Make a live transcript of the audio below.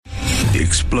The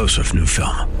explosive new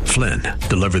film, Flynn,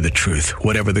 deliver the truth,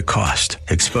 whatever the cost,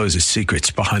 exposes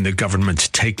secrets behind the government's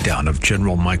takedown of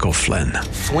General Michael Flynn.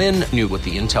 Flynn knew what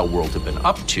the intel world had been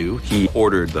up to. He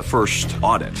ordered the first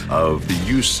audit of the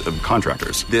use of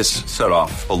contractors. This set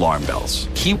off alarm bells.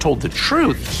 He told the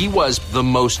truth. He was the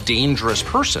most dangerous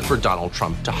person for Donald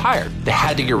Trump to hire. They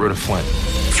had to get rid of Flynn.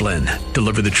 Flynn,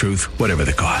 deliver the truth, whatever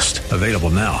the cost. Available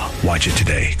now. Watch it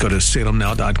today. Go to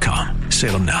salemnow.com.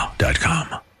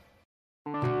 salemnow.com.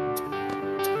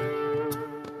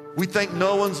 We think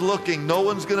no one's looking, no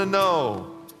one's going to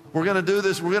know. We're going to do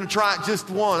this, we're going to try it just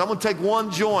one. I'm going to take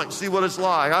one joint, see what it's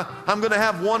like. I'm going to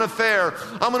have one affair.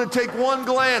 I'm going to take one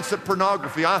glance at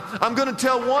pornography. I'm going to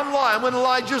tell one lie. I'm going to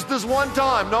lie just this one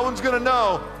time. No one's going to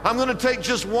know. I'm going to take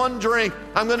just one drink.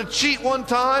 I'm going to cheat one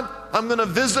time. I'm going to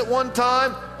visit one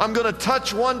time. I'm going to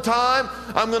touch one time.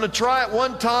 I'm going to try it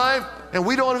one time. And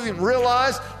we don't even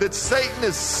realize that Satan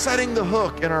is setting the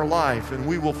hook in our life, and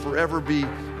we will forever be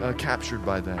captured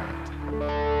by that.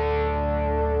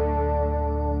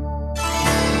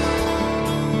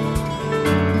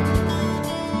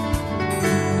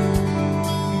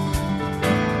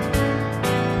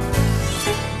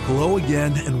 Hello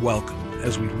again and welcome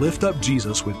as we lift up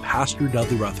Jesus with Pastor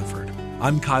Dudley Rutherford.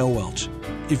 I'm Kyle Welch.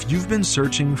 If you've been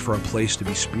searching for a place to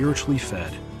be spiritually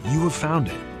fed, you have found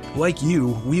it. Like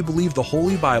you, we believe the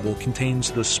Holy Bible contains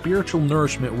the spiritual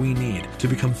nourishment we need to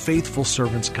become faithful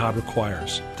servants God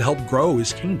requires to help grow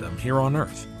His kingdom here on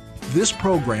earth. This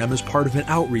program is part of an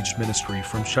outreach ministry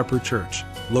from Shepherd Church,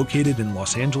 located in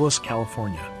Los Angeles,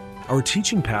 California. Our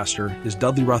teaching pastor is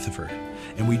Dudley Rutherford,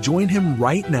 and we join him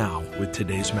right now with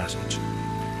today's message.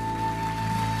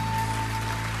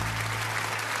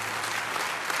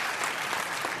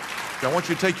 I want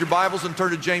you to take your Bibles and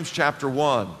turn to James chapter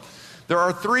 1. There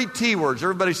are 3 T words.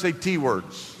 Everybody say T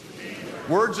words.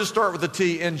 Words that start with a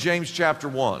T in James chapter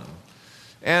 1.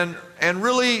 And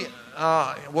really,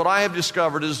 what I have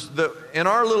discovered is that in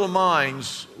our little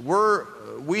minds,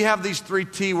 we have these 3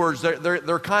 T words.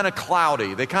 They're kind of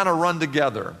cloudy. They kind of run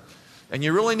together. And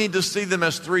you really need to see them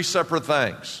as 3 separate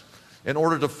things in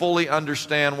order to fully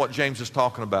understand what James is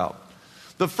talking about.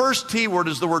 The first T word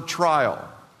is the word trial.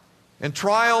 And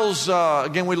trials,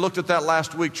 again, we looked at that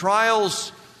last week.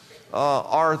 Trials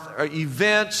are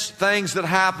events, things that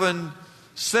happen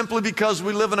simply because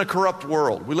we live in a corrupt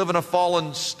world. We live in a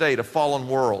fallen state, a fallen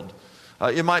world.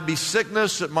 It might be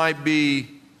sickness. It might be,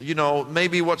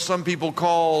 maybe what some people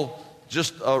call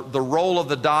just the roll of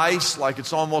the dice, like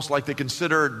it's almost like they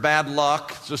consider it bad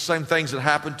luck. It's the same things that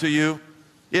happen to you.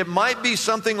 It might be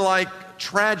something like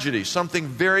tragedy, something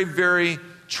very, very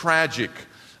tragic.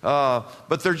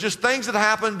 But they're just things that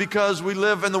happen because we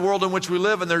live in the world in which we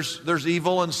live, and there's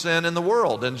evil and sin in the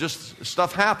world, and just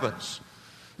stuff happens.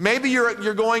 Maybe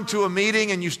you're going to a meeting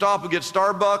and you stop and get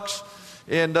Starbucks,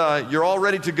 and you're all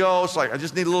ready to go. It's like, I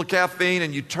just need a little caffeine,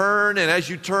 and you turn, and as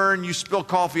you turn, you spill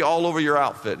coffee all over your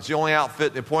outfit. It's the only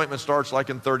outfit. The appointment starts like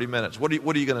in 30 minutes. What are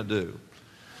you going to do?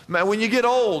 Man, when you get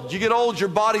old, your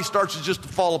body starts to just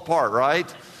fall apart,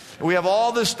 right? And we have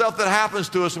all this stuff that happens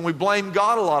to us, and we blame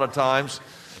God a lot of times.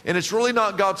 And it's really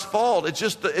not God's fault. It's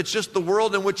just the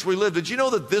world in which we live. Did you know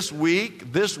that this week,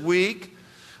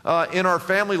 in our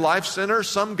Family Life Center,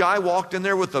 some guy walked in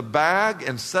there with a bag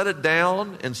and set it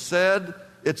down and said,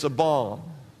 it's a bomb.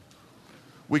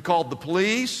 We called the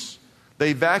police. They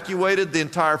evacuated the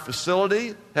entire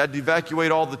facility, had to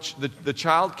evacuate all the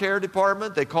child care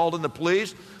department. They called in the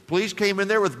police. Police came in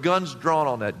there with guns drawn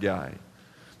on that guy.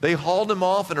 They hauled him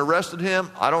off and arrested him.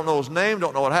 I don't know his name,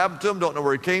 don't know what happened to him, don't know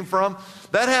where he came from.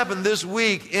 That happened this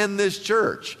week in this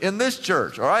church,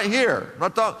 all right, here.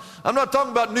 I'm not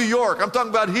talking about New York, I'm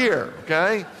talking about here,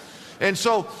 okay? And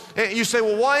so you say,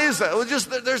 well, why is that? Well,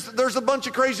 just there's a bunch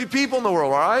of crazy people in the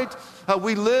world, all right?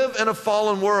 We live in a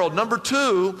fallen world. Number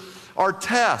 2 are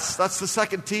tests. That's the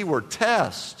second T word,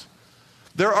 test.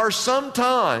 There are some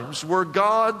times where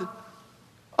God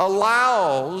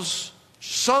allows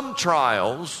some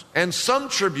trials and some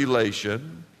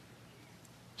tribulation.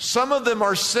 Some of them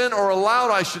are sent or allowed,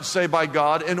 I should say, by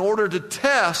God in order to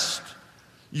test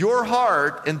your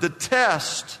heart and to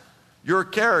test your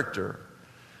character.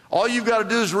 All you've got to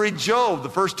do is read Job, the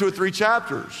first 2 or 3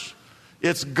 chapters.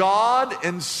 It's God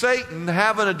and Satan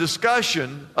having a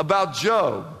discussion about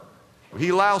Job. He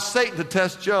allows Satan to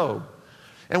test Job.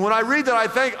 And when I read that, I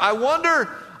think, I wonder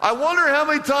how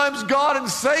many times God and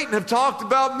Satan have talked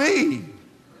about me.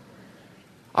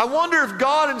 I wonder if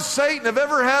God and Satan have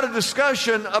ever had a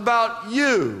discussion about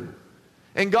you.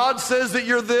 And God says that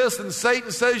you're this, and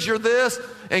Satan says you're this,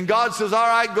 and God says, all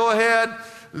right, go ahead,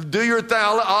 do your thing.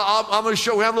 I'm going to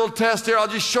show, we have a little test here. I'll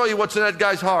just show you what's in that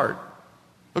guy's heart.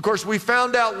 Of course, we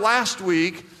found out last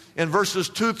week in verses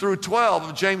 2 through 12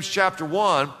 of James chapter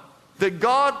 1 that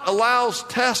God allows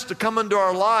tests to come into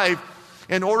our life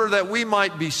in order that we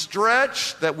might be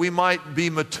stretched, that we might be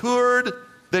matured,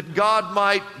 that God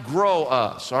might grow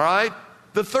us, all right?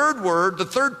 The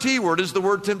third T word is the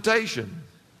word temptation.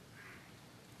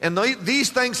 And these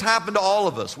things happen to all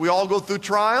of us. We all go through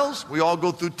trials, we all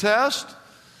go through tests,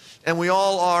 and we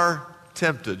all are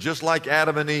tempted, just like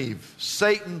Adam and Eve.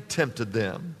 Satan tempted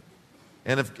them.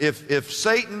 And if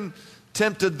Satan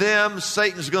tempted them,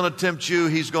 Satan's going to tempt you,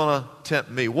 he's going to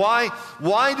tempt me. Why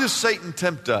does Satan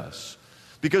tempt us?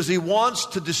 Because he wants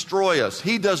to destroy us.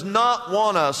 He does not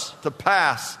want us to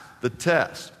pass the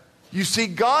test. You see,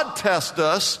 God tests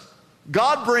us.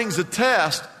 God brings a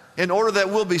test in order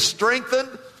that we'll be strengthened,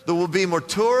 that we'll be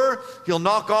mature. He'll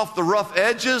knock off the rough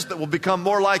edges, that we'll become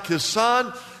more like His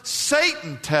Son.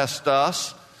 Satan tests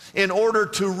us in order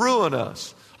to ruin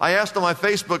us. I asked on my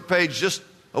Facebook page just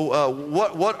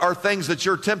what are things that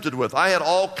you're tempted with. I had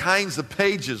all kinds of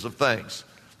pages of things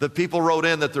that people wrote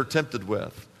in that they're tempted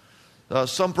with.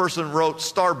 Some person wrote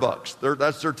Starbucks.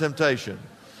 That's their temptation.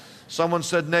 Someone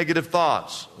said negative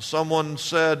thoughts. Someone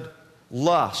said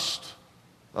lust.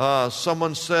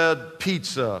 Someone said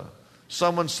pizza.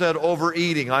 Someone said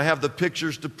overeating. I have the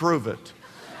pictures to prove it.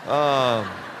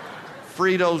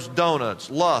 Fritos donuts,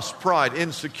 lust, pride,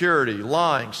 insecurity,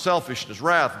 lying, selfishness,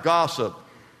 wrath, gossip,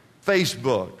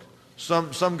 Facebook.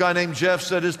 Some guy named Jeff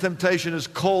said his temptation is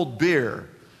cold beer.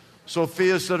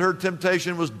 Sophia said her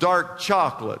temptation was dark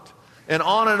chocolate. And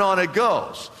on it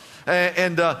goes.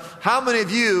 And how many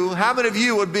of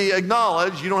you would be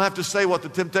acknowledged? You don't have to say what the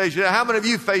temptation is. How many of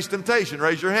you face temptation?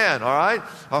 Raise your hand, all right?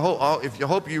 I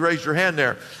hope you raised your hand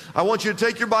there. I want you to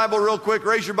take your Bible real quick.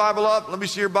 Raise your Bible up. Let me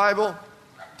see your Bible.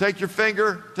 Take your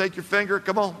finger.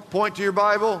 Come on, point to your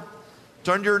Bible.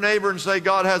 Turn to your neighbor and say,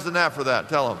 God has an app for that.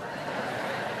 Tell him.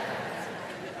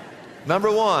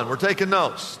 Number one, we're taking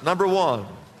notes. Number one,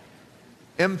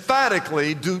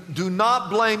 emphatically, do not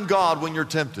blame God when you're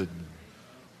tempted.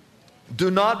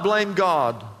 Do not blame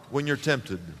God when you're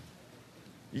tempted.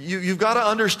 You've got to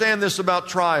understand this about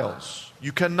trials.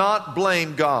 You cannot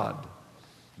blame God.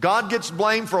 God gets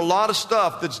blamed for a lot of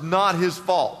stuff that's not His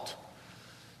fault.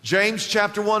 James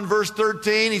chapter 1 verse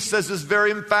 13, he says this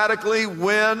very emphatically,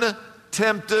 when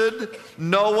tempted,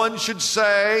 no one should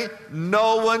say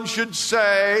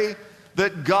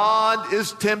that God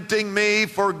is tempting me,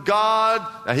 for God,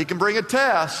 now He can bring a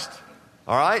test,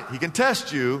 all right? He can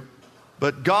test you,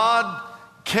 but God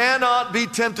cannot be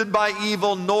tempted by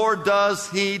evil, nor does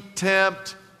He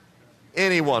tempt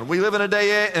anyone. We live in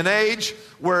an age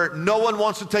where no one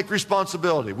wants to take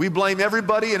responsibility. We blame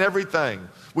everybody and everything.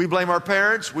 We blame our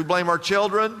parents, we blame our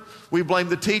children, we blame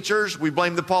the teachers, we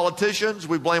blame the politicians,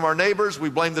 we blame our neighbors, we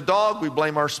blame the dog, we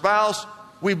blame our spouse,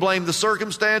 we blame the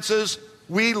circumstances.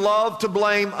 We love to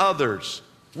blame others.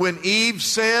 When Eve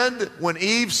sinned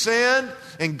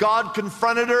and God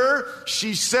confronted her,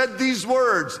 she said these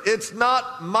words, "It's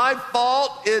not my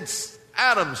fault, it's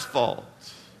Adam's fault."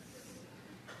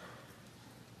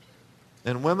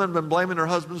 And women have been blaming their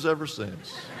husbands ever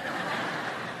since.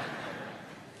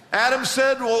 Adam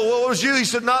said, well, what was you? He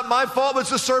said, not my fault, but it's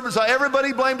the serpent's fault.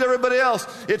 Everybody blamed everybody else.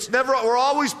 We're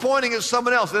always pointing at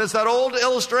someone else. And it's that old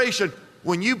illustration.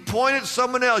 When you point at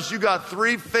someone else, you got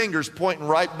three fingers pointing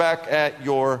right back at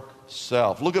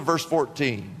yourself. Look at verse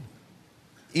 14.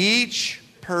 Each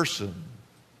person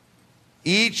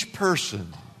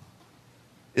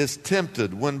is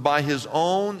tempted when by his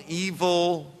own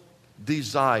evil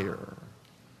desire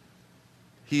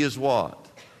he is what?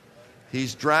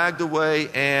 He's dragged away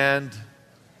and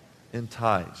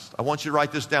enticed. I want you to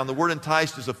write this down. The word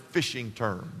enticed is a fishing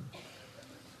term.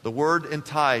 The word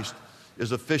enticed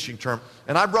is a fishing term.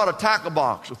 And I brought a tackle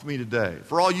box with me today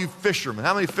for all you fishermen.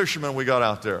 How many fishermen we got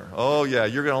out there? Oh yeah,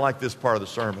 you're going to like this part of the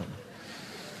sermon.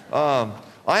 I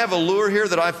have a lure here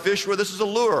that I fish with. This is a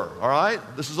lure, all right?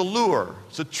 This is a lure.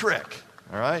 It's a trick,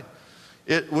 all right?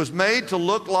 It was made to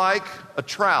look like a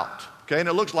trout, okay? And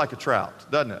it looks like a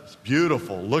trout, doesn't it? It's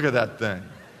beautiful. Look at that thing.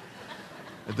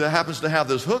 It happens to have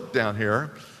this hook down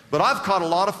here. But I've caught a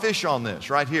lot of fish on this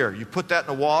right here. You put that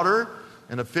in the water,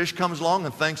 and a fish comes along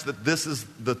and thinks that this is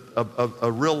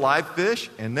a real live fish,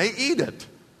 and they eat it.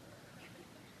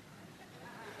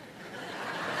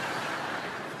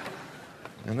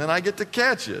 And then I get to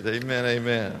catch it. Amen,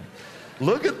 amen.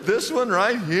 Look at this one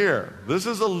right here. This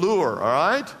is a lure, all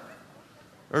right?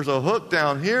 There's a hook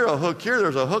down here, a hook here.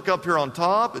 There's a hook up here on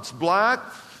top. It's black.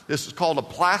 This is called a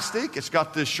plastic. It's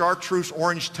got this chartreuse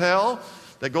orange tail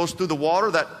that goes through the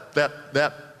water.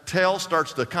 That tail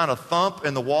starts to kind of thump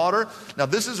in the water. Now,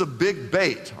 this is a big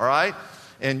bait, all right?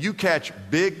 and you catch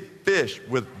big fish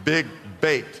with big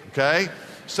bait, okay?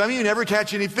 Some of you never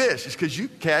catch any fish. It's because you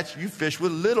fish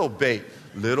with little bait.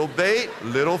 Little bait,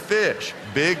 little fish.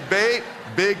 Big bait,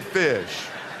 big fish.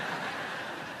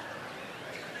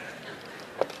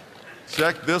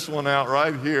 Check this one out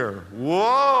right here.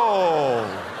 Whoa!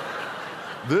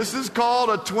 This is called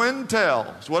a twin tail.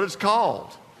 That's what it's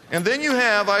called. And then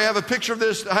I have a picture of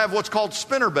this. I have what's called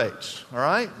spinner baits, all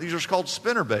right? These are called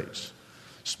spinner baits.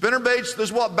 Spinner baits, this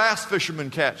is what bass fishermen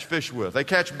catch fish with. They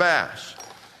catch bass.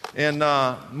 And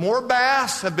more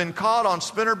bass have been caught on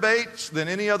spinner baits than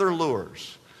any other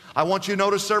lures. I want you to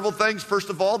notice several things. First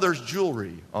of all, there's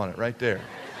jewelry on it right there.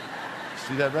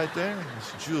 See that right there?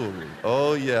 It's jewelry.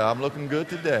 Oh, yeah, I'm looking good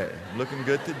today.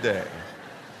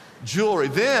 Jewelry.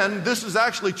 Then, this is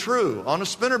actually true. On a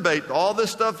spinnerbait, all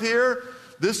this stuff here,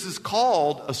 this is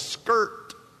called a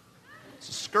skirt. It's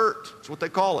a skirt. That's what they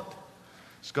call it.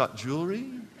 It's got jewelry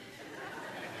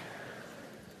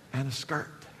and a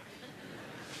skirt.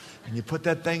 And you put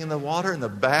that thing in the water, and the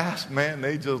bass, man,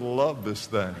 they just love this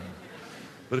thing.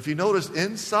 But if you notice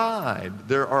inside,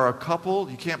 there are a couple,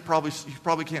 you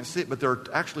probably can't see it, but there are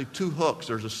actually two hooks.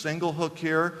 There's a single hook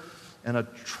here and a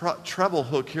treble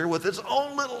hook here with its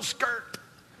own little skirt.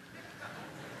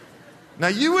 Now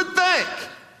you would think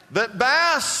that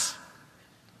bass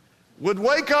would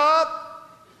wake up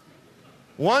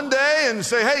one day and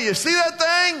say, hey, you see that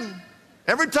thing?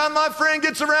 Every time my friend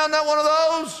gets around that one of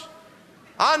those,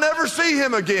 I never see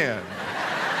him again.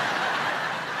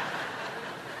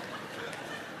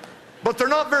 But they're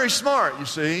not very smart, you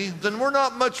see. Then we're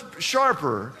not much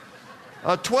sharper.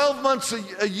 12 months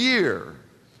a year,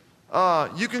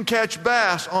 you can catch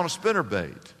bass on a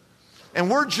spinnerbait.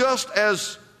 And we're just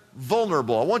as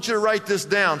vulnerable. I want you to write this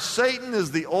down. Satan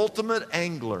is the ultimate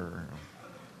angler.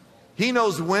 He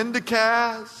knows when to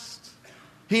cast.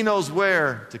 He knows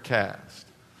where to cast.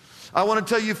 I want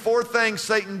to tell you 4 things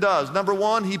Satan does. Number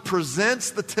 1, he presents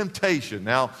the temptation.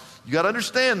 Now, you got to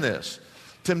understand this.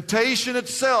 Temptation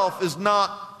itself is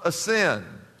not a sin.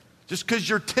 Just because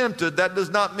you're tempted, that does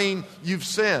not mean you've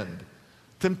sinned.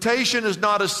 Temptation is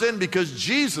not a sin because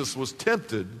Jesus was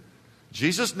tempted.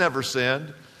 Jesus never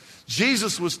sinned.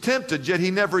 Jesus was tempted, yet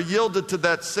he never yielded to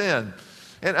that sin.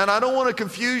 And I don't want to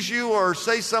confuse you or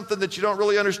say something that you don't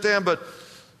really understand, but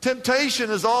temptation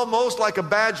is almost like a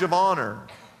badge of honor.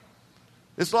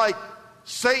 It's like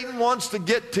Satan wants to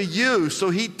get to you, so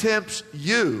he tempts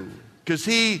you because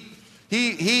he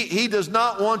does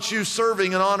not want you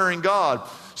serving and honoring God.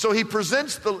 So he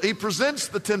presents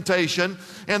the temptation,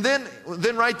 and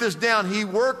then write this down. He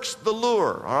works the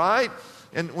lure, all right?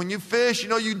 And when you fish,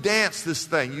 you dance this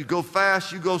thing. You go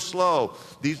fast, you go slow.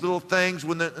 These little things,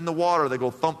 when they're in the water, they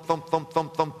go thump, thump, thump,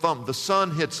 thump, thump, thump. The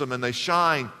sun hits them and they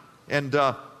shine. And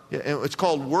it's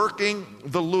called working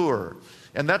the lure.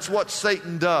 And that's what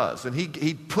Satan does. And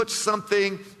he puts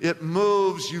something, it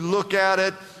moves, you look at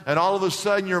it, and all of a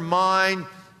sudden your mind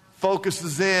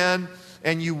focuses in,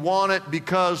 and you want it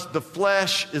because the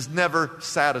flesh is never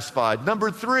satisfied.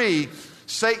 Number 3,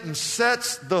 Satan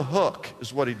sets the hook,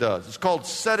 is what he does. It's called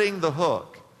setting the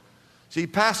hook. So he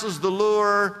passes the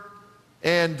lure,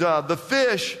 and the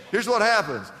fish, here's what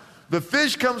happens. The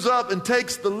fish comes up and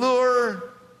takes the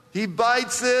lure, he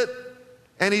bites it,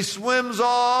 and he swims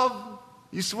off.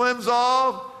 He swims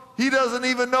off. He doesn't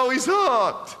even know he's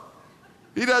hooked.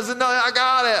 He doesn't know, I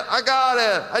got it,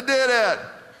 I did it.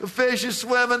 The fish is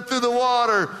swimming through the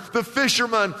water. The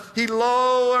fisherman, he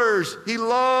lowers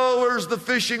the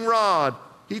fishing rod.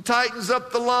 He tightens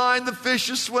up the line. The fish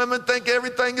is swimming, think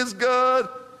everything is good.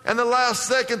 And the last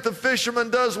second, the fisherman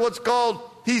does what's called,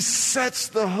 he sets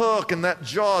the hook, and that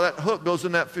hook goes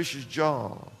in that fish's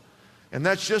jaw. And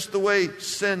that's just the way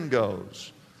sin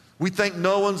goes. We think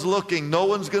no one's looking, no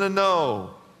one's going to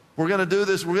know. We're going to do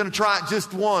this, we're going to try it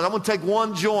just one. I'm going to take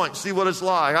one joint, see what it's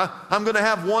like. I'm going to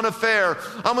have one affair.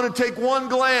 I'm going to take one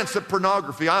glance at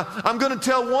pornography. I'm going to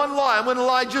tell one lie. I'm going to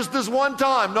lie just this one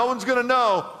time. No one's going to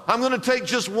know. I'm going to take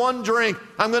just one drink.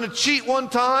 I'm going to cheat one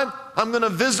time. I'm going to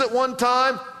visit one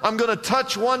time. I'm going to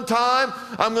touch one time.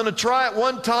 I'm going to try it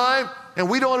one time. And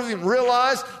we don't even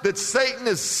realize that Satan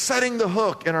is setting the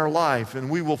hook in our life, and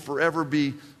we will forever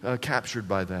be captured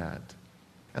by that.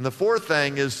 And the 4th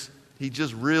thing is he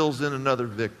just reels in another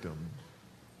victim.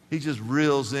 He just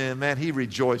reels in, man, he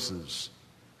rejoices.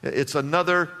 It's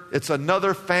another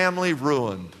family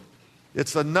ruined.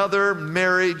 It's another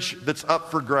marriage that's up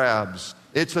for grabs.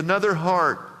 It's another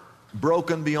heart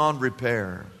broken beyond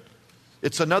repair.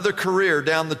 It's another career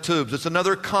down the tubes. It's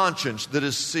another conscience that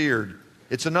is seared.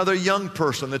 It's another young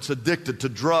person that's addicted to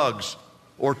drugs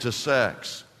or to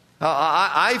sex.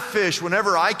 I fish.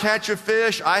 Whenever I catch a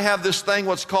fish, I have this thing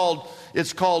what's called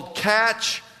it's called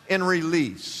catch and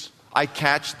release. I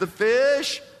catch the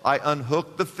fish, I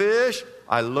unhook the fish,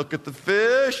 I look at the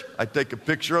fish, I take a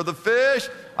picture of the fish,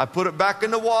 I put it back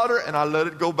in the water, and I let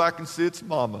it go back and see its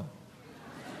mama.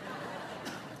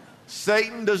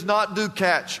 Satan does not do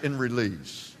catch and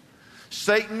release.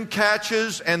 Satan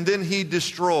catches and then he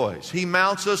destroys. He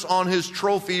mounts us on his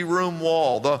trophy room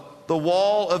wall, the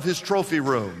wall of his trophy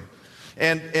room.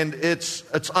 And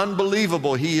it's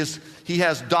unbelievable. He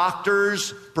has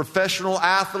doctors, professional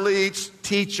athletes,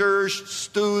 teachers,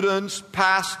 students,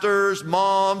 pastors,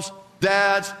 moms,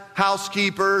 dads,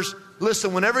 housekeepers.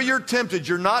 Listen, whenever you're tempted,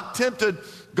 you're not tempted.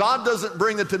 God doesn't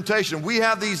bring the temptation. We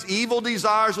have these evil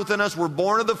desires within us. We're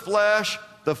born of the flesh.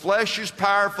 The flesh is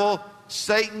powerful.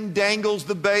 Satan dangles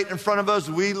the bait in front of us.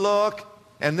 We look,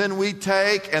 and then we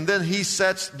take, and then he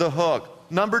sets the hook.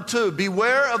 Number 2,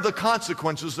 beware of the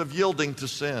consequences of yielding to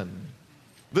sin.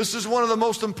 This is one of the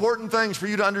most important things for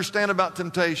you to understand about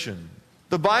temptation.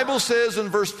 The Bible says in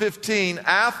verse 15,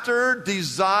 after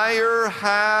desire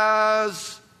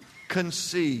has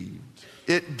conceived,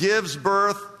 it gives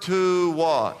birth to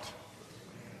what?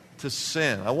 To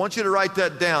sin. I want you to write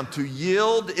that down. To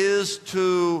yield is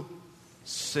to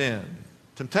sin.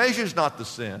 Temptation is not the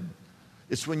sin.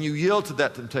 It's when you yield to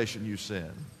that temptation you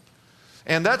sin.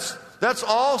 And that's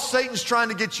all Satan's trying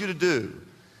to get you to do.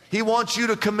 He wants you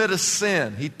to commit a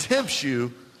sin. He tempts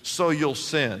you so you'll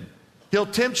sin. He'll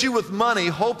tempt you with money,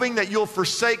 hoping that you'll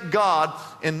forsake God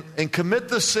and commit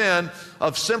the sin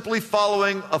of simply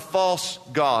following a false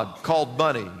god called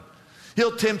money.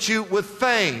 He'll tempt you with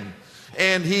fame,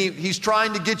 and he's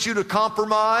trying to get you to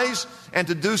compromise and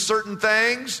to do certain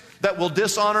things that will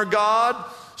dishonor God,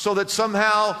 so that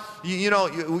somehow,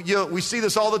 we see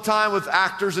this all the time with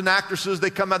actors and actresses.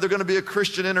 They come out, they're going to be a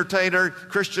Christian entertainer,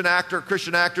 Christian actor,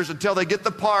 Christian actors, until they get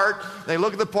the part. They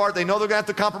look at the part, they know they're going to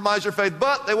have to compromise their faith,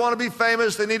 but they want to be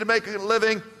famous, they need to make a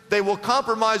living. They will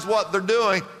compromise what they're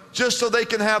doing just so they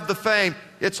can have the fame.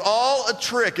 It's all a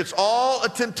trick. It's all a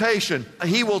temptation.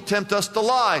 He will tempt us to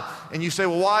lie. And you say,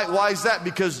 well, why is that?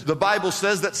 Because the Bible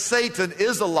says that Satan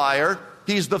is a liar.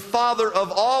 He's the father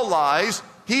of all lies.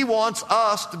 He wants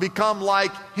us to become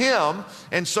like him,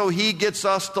 and so he gets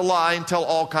us to lie and tell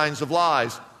all kinds of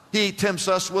lies. He tempts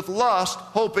us with lust,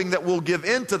 hoping that we'll give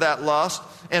in to that lust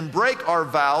and break our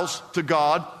vows to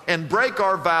God and break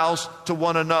our vows to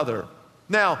one another.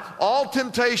 Now, all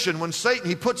temptation, when Satan,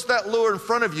 he puts that lure in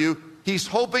front of you, he's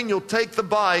hoping you'll take the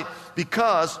bite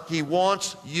because he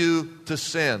wants you to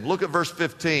sin. Look at verse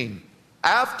 15.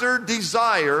 After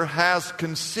desire has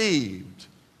conceived,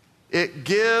 it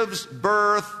gives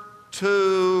birth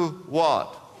to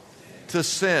what? To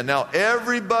sin. Now,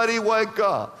 everybody wake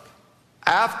up.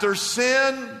 After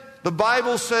sin, the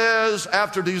Bible says,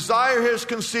 after desire has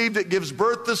conceived, it gives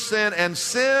birth to sin. And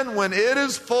sin, when it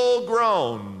is full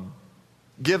grown,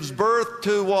 gives birth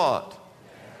to what?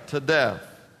 To death.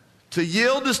 To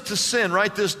yield is to sin.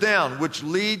 Write this down, which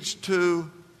leads to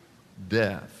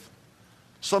death.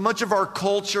 So much of our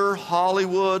culture,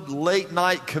 Hollywood, late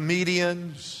night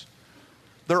comedians,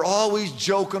 they're always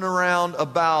joking around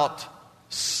about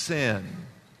sin.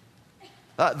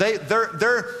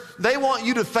 They want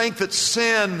you to think that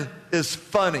sin is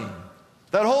funny.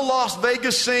 That whole Las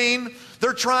Vegas scene,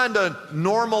 they're trying to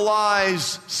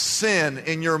normalize sin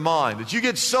in your mind. That you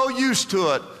get so used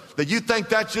to it that you think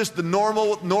that's just the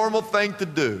normal thing to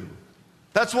do.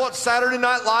 That's what Saturday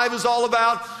Night Live is all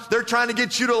about. They're trying to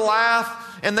get you to laugh.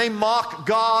 And they mock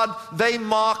God, they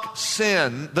mock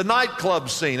sin, the nightclub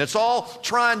scene. It's all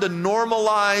trying to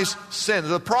normalize sin.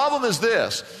 The problem is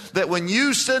this, that when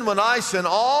you sin, when I sin,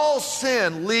 all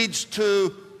sin leads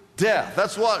to death.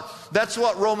 That's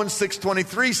what Romans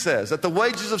 6:23 says, that the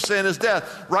wages of sin is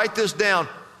death. Write this down.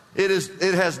 It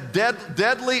has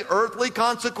deadly earthly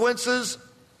consequences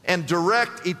and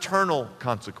direct eternal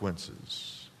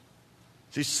consequences.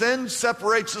 See, sin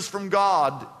separates us from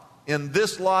God in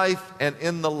this life and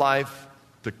in the life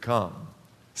to come.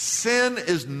 Sin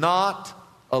is not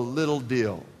a little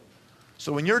deal.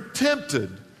 So when you're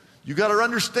tempted, you got to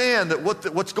understand that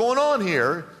what's going on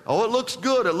here, it looks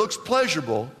good, it looks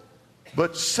pleasurable,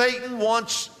 but Satan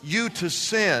wants you to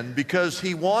sin because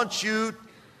he wants you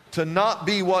to not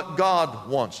be what God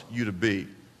wants you to be.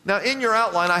 Now, in your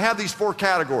outline, I have these 4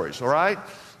 categories, all right?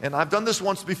 And I've done this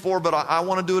once before, but I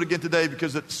want to do it again today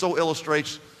because it so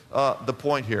illustrates the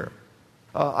point here.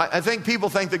 I think people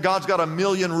think that God's got a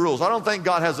million rules. I don't think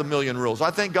God has a million rules.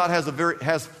 I think God has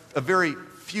a very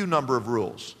few number of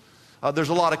rules. There's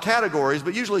a lot of categories,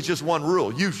 but usually it's just one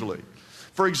rule, usually.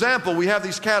 For example, we have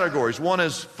these categories. One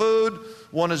is food,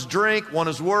 one is drink, one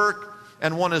is work,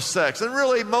 and one is sex. And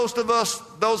really, most of us,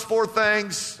 those four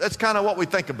things, that's kind of what we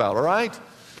think about, all right?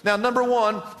 Now, number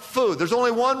one, food. There's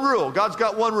only one rule. God's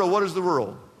got one rule. What is the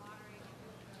rule?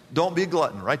 Don't be a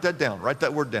glutton. Write that down. Write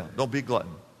that word down. Don't be a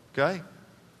glutton. Okay?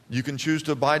 You can choose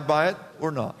to abide by it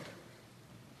or not.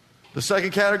 The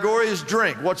second category is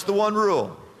drink. What's the one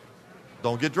rule?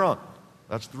 Don't get drunk.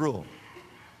 That's the rule.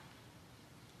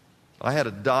 I had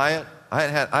a diet. I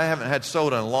haven't had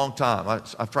soda in a long time.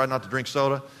 I've tried not to drink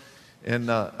soda, and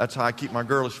that's how I keep my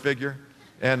girlish figure.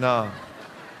 And I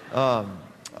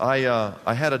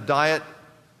had a diet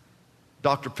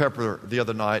Dr. Pepper the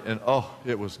other night, and oh,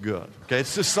 it was good. Okay,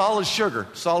 it's just solid sugar,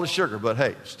 but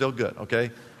hey, still good.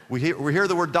 Okay, we hear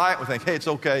the word diet, we think, hey, it's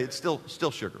okay, it's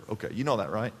still sugar. Okay, you know that,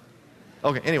 right?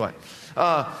 Okay, anyway,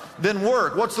 then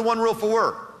work. What's the one rule for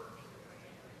work?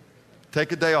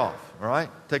 Take a day off. All right,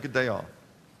 take a day off.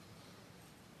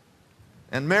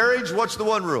 And marriage, what's the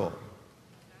one rule?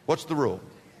 What's the rule?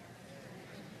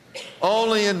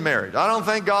 Only in marriage.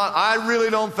 I really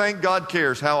don't think God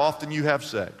cares how often you have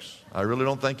sex. I really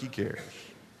don't think He cares.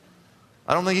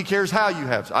 I don't think He cares how you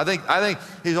have sex. I think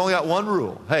He's only got one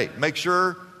rule. Hey, make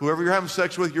sure whoever you're having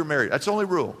sex with, you're married. That's the only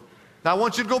rule. Now I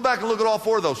want you to go back and look at all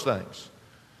four of those things.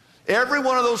 Every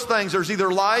one of those things, there's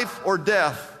either life or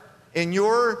death in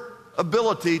your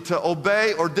ability to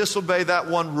obey or disobey that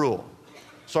one rule.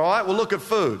 So all right, we'll look at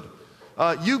food.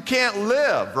 You can't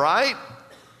live, right?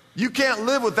 You can't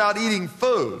live without eating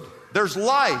food. There's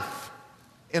life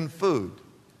in food.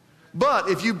 But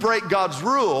if you break God's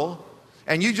rule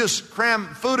and you just cram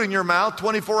food in your mouth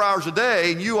 24 hours a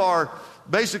day, and you are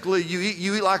basically,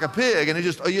 you eat like a pig, and you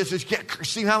just can't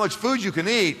see how much food you can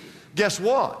eat, guess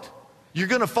what? You're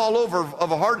going to fall over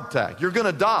of a heart attack. You're going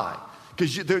to die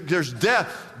because there's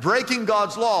death. Breaking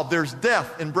God's law, there's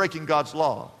death in breaking God's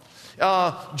law.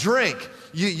 Drink.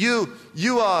 You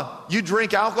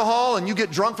drink alcohol and you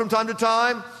get drunk from time to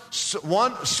time.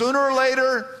 Sooner or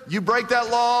later, you break that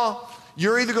law.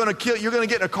 You're either going to get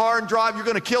in a car and drive. You're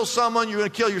going to kill someone. You're going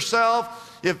to kill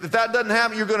yourself. If that doesn't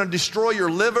happen, you're going to destroy your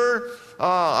liver.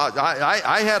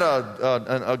 I had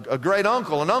a great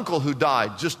uncle, an uncle who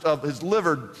died just of his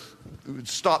liver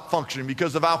stopped functioning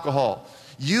because of alcohol.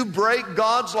 You break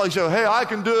God's law. You say, hey, I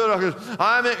can do it.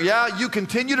 Yeah, you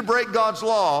continue to break God's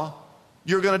law,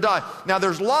 you're going to die. Now,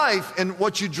 there's life in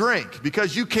what you drink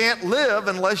because you can't live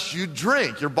unless you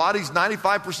drink. Your body's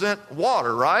 95%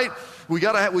 water, right? We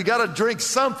gotta drink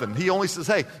something. He only says,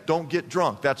 hey, don't get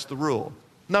drunk. That's the rule.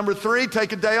 Number 3,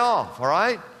 take a day off, all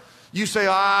right? You say,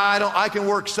 I can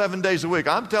work 7 days a week.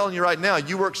 I'm telling you right now,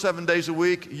 you work 7 days a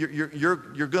week, you're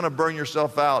going to burn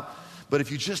yourself out. But if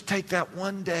you just take that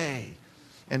one day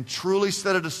and truly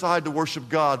set it aside to worship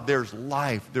God, there's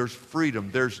life, there's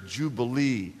freedom, there's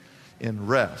jubilee in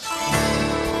rest.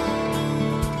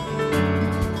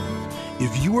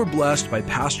 If you were blessed by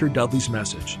Pastor Dudley's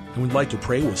message and would like to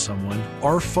pray with someone,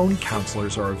 our phone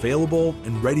counselors are available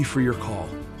and ready for your call.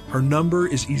 Her number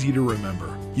is easy to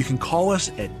remember. You can call us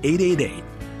at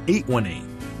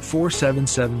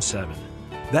 888-818-4777.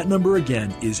 That number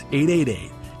again is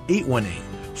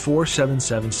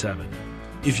 888-818-4777.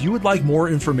 If you would like more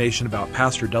information about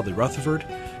Pastor Dudley Rutherford,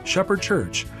 Shepherd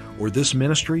Church, or this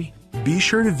ministry, be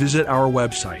sure to visit our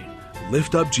website,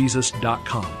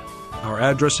 liftupjesus.com. Our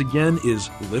address again is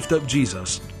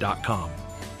liftupjesus.com.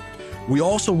 We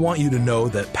also want you to know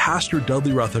that Pastor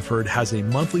Dudley Rutherford has a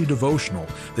monthly devotional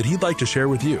that he'd like to share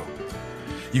with you.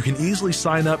 You can easily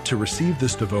sign up to receive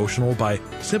this devotional by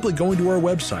simply going to our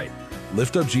website,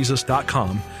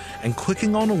 liftupjesus.com, and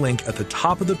clicking on a link at the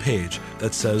top of the page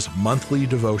that says Monthly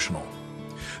Devotional.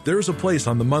 There is a place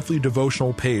on the Monthly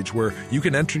Devotional page where you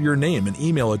can enter your name and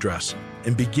email address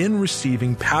and begin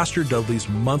receiving Pastor Dudley's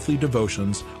monthly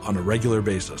devotions on a regular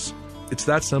basis. It's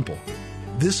that simple.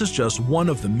 This is just one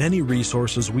of the many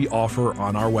resources we offer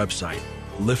on our website,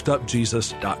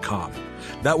 liftupjesus.com.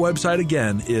 That website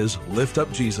again is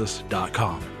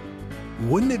liftupjesus.com.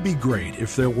 Wouldn't it be great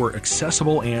if there were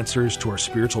accessible answers to our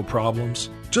spiritual problems?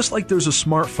 Just like there's a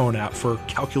smartphone app for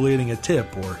calculating a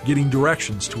tip or getting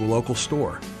directions to a local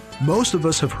store. Most of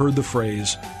us have heard the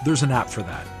phrase, there's an app for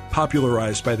that,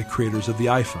 popularized by the creators of the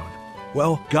iPhone.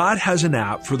 Well, God has an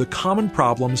app for the common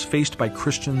problems faced by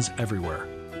Christians everywhere.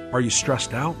 Are you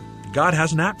stressed out? God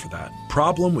has an app for that.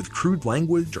 Problem with crude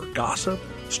language or gossip?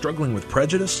 Struggling with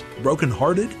prejudice?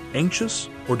 Brokenhearted? Anxious?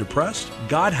 Or depressed?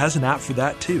 God has an app for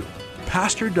that too.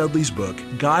 Pastor Dudley's book,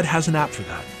 God Has an App for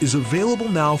That, is available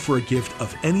now for a gift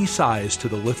of any size to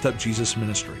the Lift Up Jesus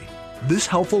ministry. This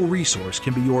helpful resource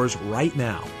can be yours right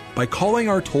now by calling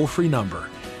our toll-free number,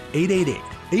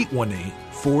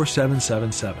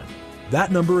 888-818-4777.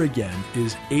 That number again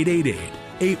is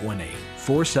 888-818-4777.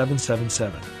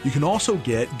 888-4777. You can also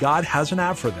get God Has an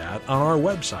App for That on our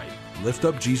website,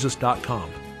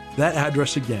 liftupjesus.com. That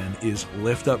address again is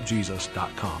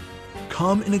liftupjesus.com.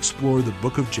 Come and explore the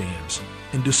book of James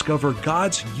and discover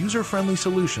God's user-friendly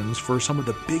solutions for some of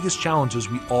the biggest challenges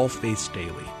we all face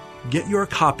daily. Get your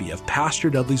copy of Pastor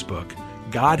Dudley's book,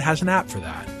 God Has an App for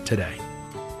That, today.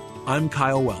 I'm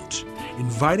Kyle Welch,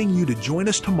 inviting you to join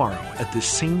us tomorrow at this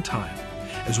same time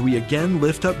as we again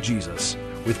lift up Jesus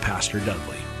with Pastor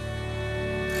Dudley.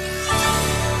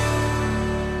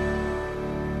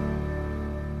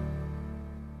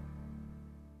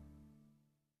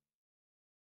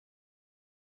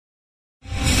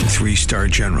 Three-star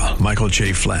General Michael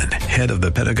J. Flynn, head of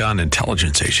the Pentagon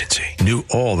Intelligence Agency, knew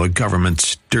all the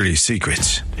government's dirty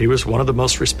secrets. He was one of the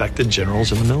most respected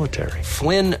generals in the military.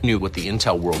 Flynn knew what the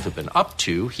intel world had been up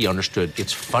to. He understood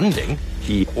its funding.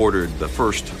 He ordered the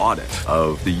first audit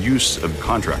of the use of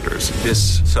contractors.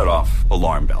 This set off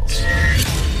alarm bells.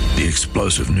 The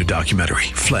explosive new documentary,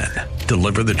 Flynn,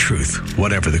 Deliver the Truth,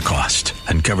 Whatever the Cost,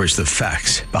 uncovers the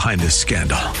facts behind this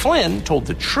scandal. Flynn told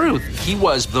the truth. He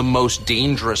was the most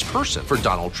dangerous person for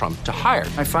Donald Trump to hire.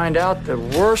 I find out the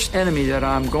worst enemy that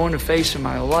I'm going to face in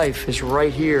my life is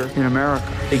right here in America.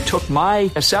 They took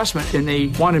my assessment and they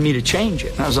wanted me to change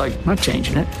it. And I was like, I'm not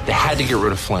changing it. They had to get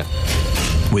rid of Flynn.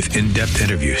 With in-depth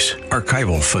interviews,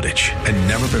 archival footage, and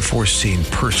never-before-seen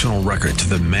personal records of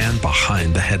the man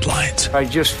behind the headlines. I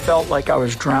just felt like I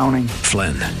was drowning.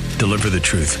 Flynn, Deliver the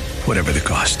Truth, Whatever the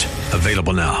Cost.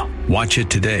 Available now. Watch it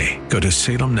today. Go to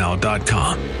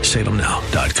salemnow.com.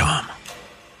 salemnow.com.